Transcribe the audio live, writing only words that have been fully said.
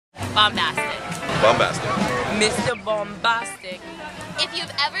Bombastic. Bombastic. Mr. Bombastic. If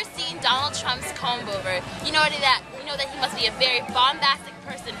you've ever seen Donald Trump's comb over, you know that he must be a very bombastic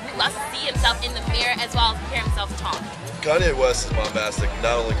person who loves to see himself in the mirror as well as hear himself talk. Kanye West is bombastic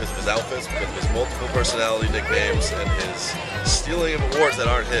not only because of his outfits, but because of his multiple personality nicknames and his stealing of awards that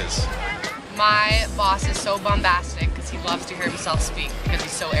aren't his. My boss is so bombastic because he loves to hear himself speak because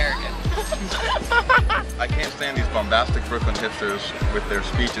he's so arrogant. I can't stand these bombastic Brooklyn hipsters with their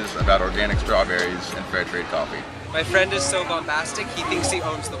speeches about organic strawberries and fair trade coffee. My friend is so bombastic, he thinks he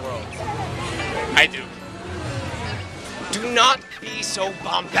owns the world. I do. Do not be so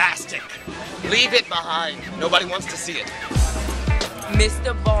bombastic. Leave it behind. Nobody wants to see it.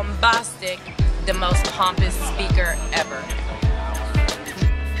 Mr. Bombastic, the most pompous speaker ever.